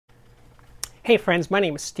Hey friends, my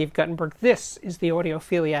name is Steve Guttenberg. This is the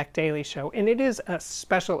Audiophiliac Daily Show, and it is a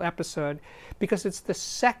special episode because it's the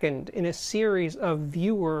second in a series of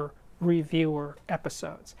viewer-reviewer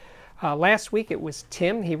episodes. Last week it was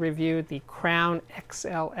Tim. He reviewed the Crown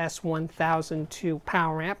XLS1002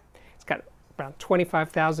 power amp. It's got around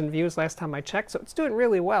 25,000 views last time I checked, so it's doing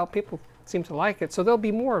really well. People seem to like it, so there'll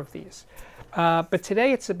be more of these. But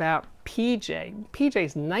today it's about PJ.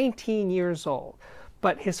 PJ's 19 years old.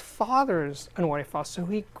 But his father's an audiophile, so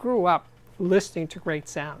he grew up listening to great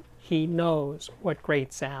sound. He knows what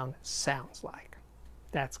great sound sounds like.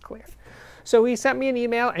 That's clear. So he sent me an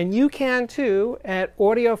email, and you can too, at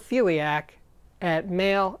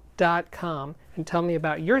audiophiliac@mail.com, and tell me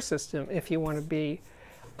about your system if you want to be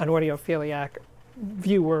an Audiophiliac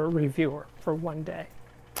viewer-reviewer for one day.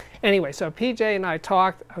 Anyway, so PJ and I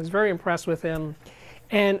talked. I was very impressed with him.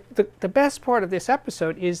 And the best part of this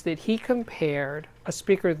episode is that he compared a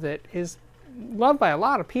speaker that is loved by a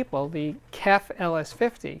lot of people, the KEF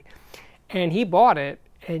LS50, and he bought it,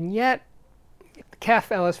 and yet the KEF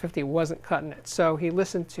LS50 wasn't cutting it. So he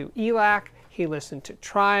listened to ELAC, he listened to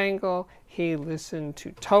Triangle, he listened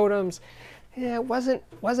to Totems. Yeah, it wasn't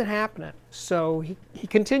happening. So he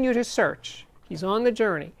continued his search. He's on the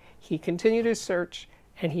journey. He continued his search,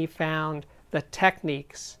 and he found the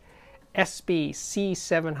Technics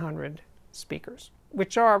SB-C700 speakers,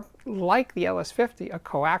 which are like the LS50, a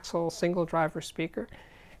coaxial single driver speaker.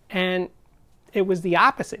 And it was the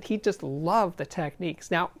opposite. He just loved the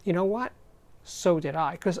Technics. Now, you know what? So did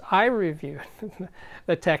I, because I reviewed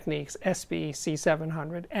the Technics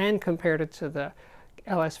SB-C700 and compared it to the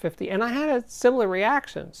LS50, and I had a similar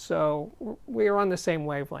reaction. So we were on the same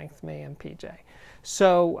wavelength, me and PJ.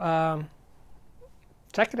 So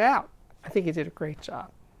check it out. I think he did a great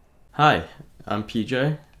job. Hi, I'm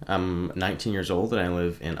PJ. I'm 19 years old and I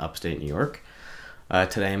live in upstate New York.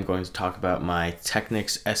 Today I'm going to talk about my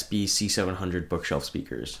Technics SB-C700 bookshelf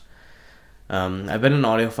speakers. I've been an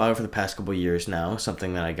audiophile for the past couple years now,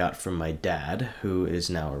 something that I got from my dad, who is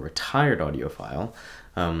now a retired audiophile,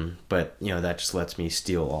 but you know, that just lets me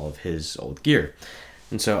steal all of his old gear.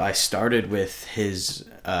 And so I started with his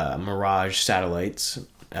Mirage satellites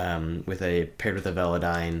paired with a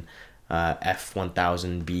Velodyne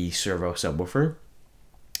F1000B servo subwoofer,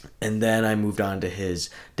 and then I moved on to his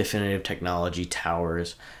Definitive Technology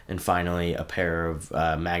towers, and finally a pair of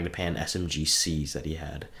Magnepan SMG-Cs that he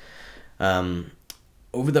had.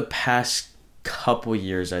 Over the past couple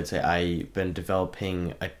years, I'd say I've been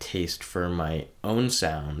developing a taste for my own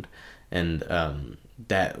sound, and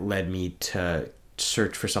that led me to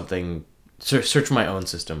search for my own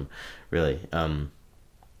system, really.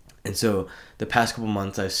 And so the past couple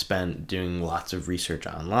months I've spent doing lots of research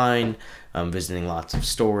online, visiting lots of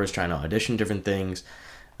stores, trying to audition different things,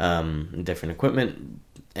 different equipment,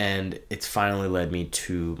 and it's finally led me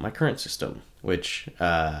to my current system, which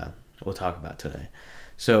we'll talk about today.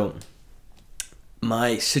 So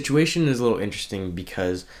my situation is a little interesting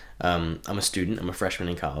because I'm a student, I'm a freshman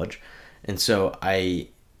in college, and so I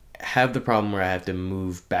have the problem where I have to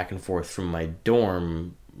move back and forth from my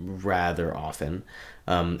dorm rather often,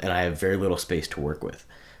 and I have very little space to work with.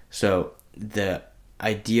 So the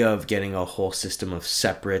idea of getting a whole system of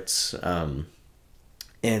separates and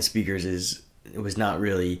speakers was not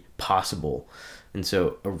really possible. And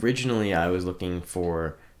so originally I was looking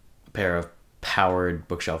for a pair of powered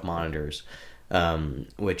bookshelf monitors,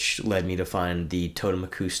 which led me to find the Totem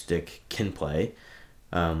Acoustic Kinplay,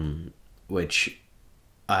 which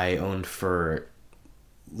I owned for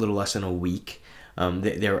a little less than a week.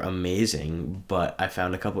 They were amazing, but I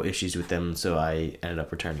found a couple issues with them, so I ended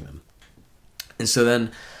up returning them. And so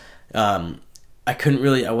then I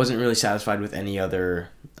wasn't really satisfied with any other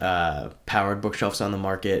powered bookshelves on the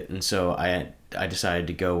market, and so I decided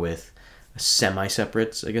to go with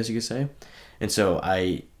semi-separates, I guess you could say. And so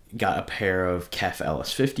I got a pair of KEF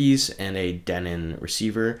LS50s and a Denon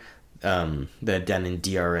receiver, the Denon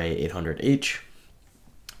DRA 800H.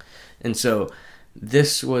 And so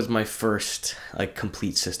this was my first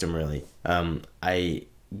complete system, really. I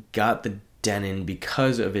got the Denon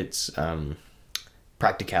because of its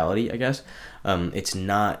practicality, I guess. It's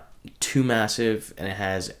not too massive, and it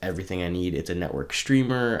has everything I need. It's a network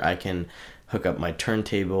streamer. I can hook up my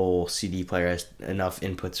turntable, CD player, has enough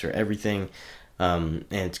inputs for everything, and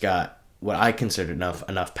it's got what I consider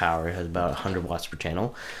enough power. It has about 100 watts per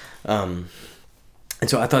channel. And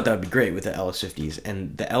so I thought that would be great with the LS50s.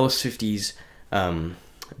 And the LS50s,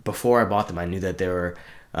 before I bought them, I knew that they were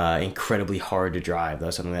incredibly hard to drive.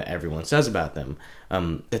 That's something that everyone says about them.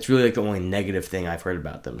 That's really the only negative thing I've heard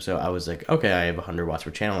about them. So I was like, okay, I have 100 watts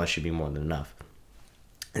per channel. That should be more than enough.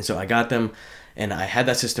 And so I got them, and I had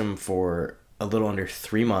that system for a little under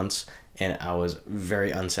 3 months, and I was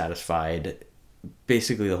very unsatisfied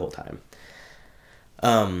basically the whole time.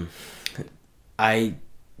 I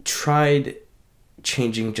tried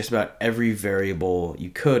changing just about every variable you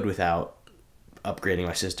could without upgrading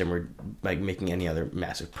my system or like making any other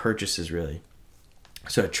massive purchases, really.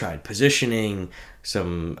 So I tried positioning,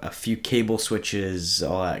 a few cable switches,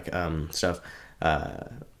 all that stuff,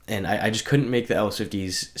 and I just couldn't make the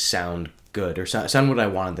LS50s sound good or sound what I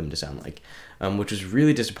wanted them to sound like, which was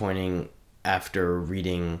really disappointing after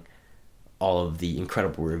reading all of the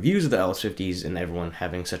incredible reviews of the LS50s and everyone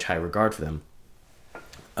having such high regard for them.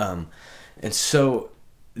 And so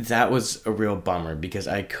that was a real bummer because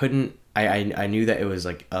I knew that it was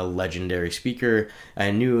like a legendary speaker. I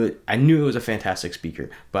knew it was a fantastic speaker,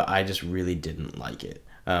 but I just really didn't like it.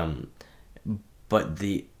 But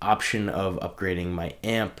the option of upgrading my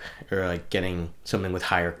amp or like getting something with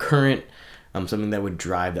higher current, something that would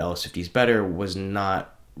drive the LS50s better, was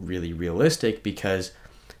not really realistic because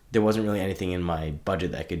there wasn't really anything in my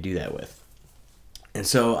budget that I could do that with. And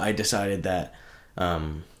so I decided that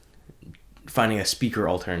finding a speaker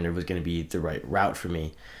alternative was going to be the right route for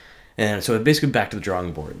me. And so basically back to the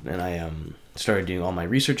drawing board, and I started doing all my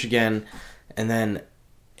research again, and then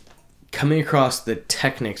coming across the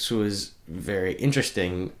Technics was very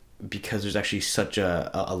interesting because there's actually such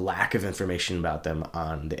a lack of information about them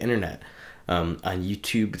on the internet. On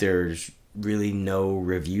YouTube, there's really no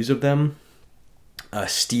reviews of them.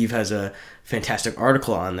 Steve has a fantastic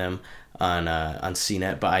article on them on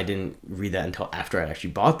CNET, but I didn't read that until after I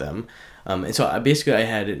actually bought them. And so I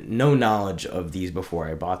had no knowledge of these before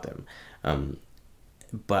I bought them.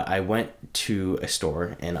 But I went to a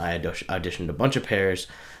store and I auditioned a bunch of pairs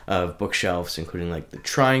of bookshelves, including like the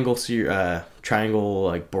Triangle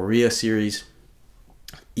like Borea series,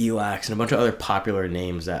 Elax, and a bunch of other popular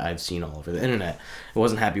names that I've seen all over the internet. I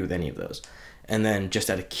wasn't happy with any of those. And then just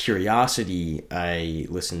out of curiosity, I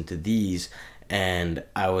listened to these and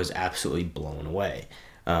I was absolutely blown away.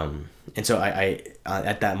 And so I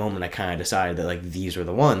at that moment, I kind of decided that like these were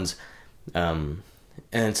the ones. And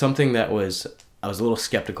something that I was a little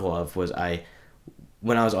skeptical of was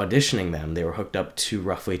when I was auditioning them, they were hooked up to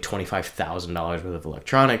roughly $25,000 worth of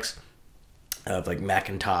electronics, of like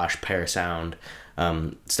Macintosh, Parasound,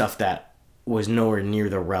 stuff that was nowhere near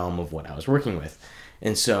the realm of what I was working with.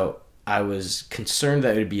 And so I was concerned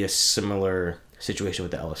that it would be a similar situation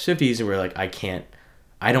with the LS50s, and where like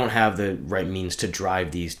I don't have the right means to drive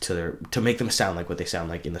these to make them sound like what they sound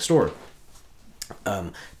like in the store.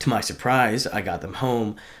 To my surprise, I got them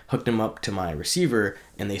home, hooked them up to my receiver,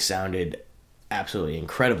 and they sounded absolutely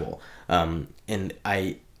incredible. And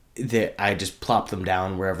I just plopped them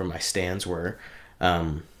down wherever my stands were,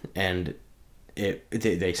 and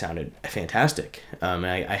they sounded fantastic. And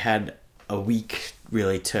I had a week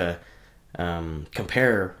really to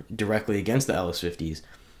compare directly against the LS50s,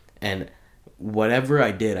 and whatever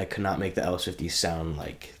I did, I could not make the LS50s sound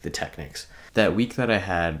like the Technics. That week that I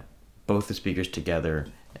had both the speakers together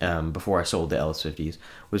before I sold the LS50s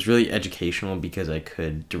was really educational because I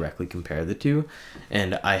could directly compare the two,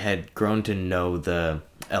 and I had grown to know the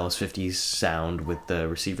LS50s sound with the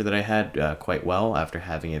receiver that I had quite well after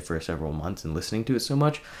having it for several months and listening to it so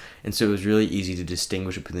much, and so it was really easy to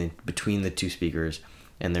distinguish between the two speakers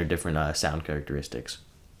and their different sound characteristics.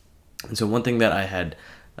 And so one thing that I had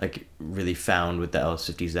like really found with the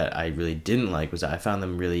LS50s that I really didn't like was that I found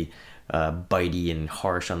them really bitey and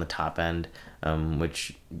harsh on the top end,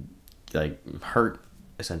 which like hurt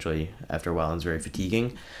essentially after a while and was very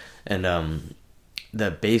fatiguing. And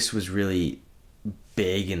the bass was really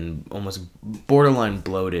big and almost borderline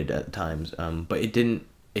bloated at times, but it didn't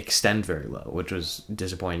extend very low, which was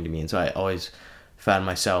disappointing to me. And so I always found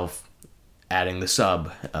myself adding the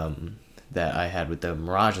sub that I had with the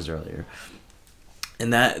Mirages earlier,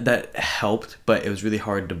 and that helped, but it was really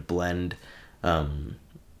hard to blend the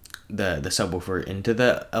subwoofer into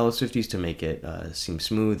the LS50s to make it seem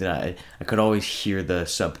smooth, and I could always hear the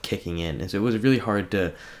sub kicking in, and so it was really hard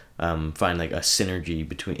to find like a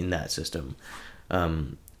synergy in that system.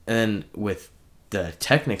 And then with the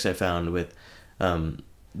Technics, I found with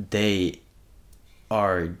they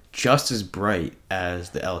are just as bright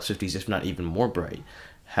as the LS50s, if not even more bright.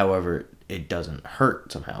 However, it doesn't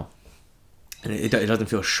hurt somehow. And it doesn't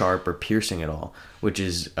feel sharp or piercing at all, which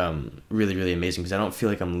is really, really amazing because I don't feel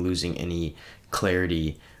like I'm losing any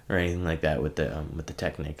clarity or anything like that with the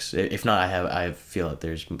Technics. If not, I feel that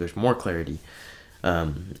there's more clarity.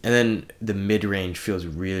 And then the mid range feels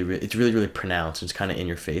it's really, really pronounced. It's kind of in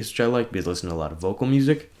your face, which I like because I listen to a lot of vocal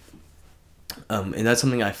music. And that's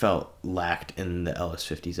something I felt lacked in the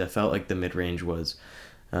LS50s. I felt like the mid range was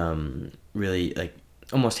really like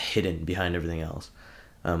almost hidden behind everything else.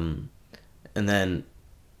 And then,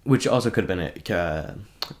 which also could have been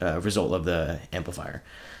a result of the amplifier.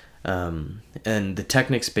 And the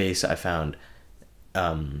Technics bass I found,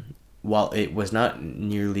 while it was not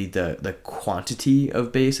nearly the quantity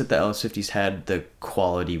of bass that the LS50s had, the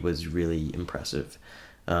quality was really impressive.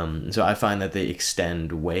 So I find that they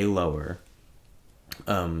extend way lower,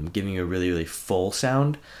 giving you a really, really full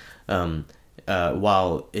sound,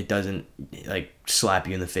 while it doesn't like slap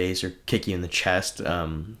you in the face or kick you in the chest,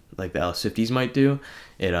 like the LS50s might do.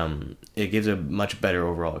 It gives a much better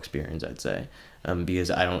overall experience, I'd say, because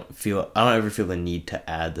I don't ever feel the need to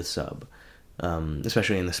add the sub,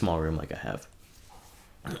 especially in the small room like I have.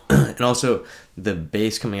 And also the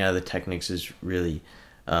bass coming out of the Technics is really,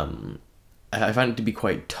 I find it to be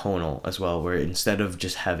quite tonal as well, where instead of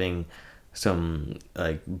just having some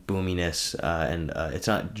like boominess, and it's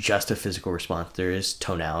not just a physical response, there is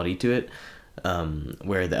tonality to it,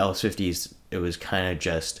 where the LS50s, it was kind of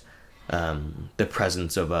just the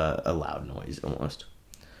presence of a loud noise almost.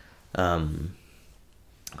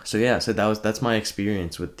 So yeah, so that's my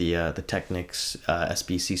experience with the Technics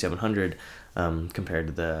SB-C700,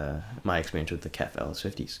 compared to my experience with the KEF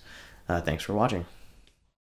LS50s. Thanks for watching.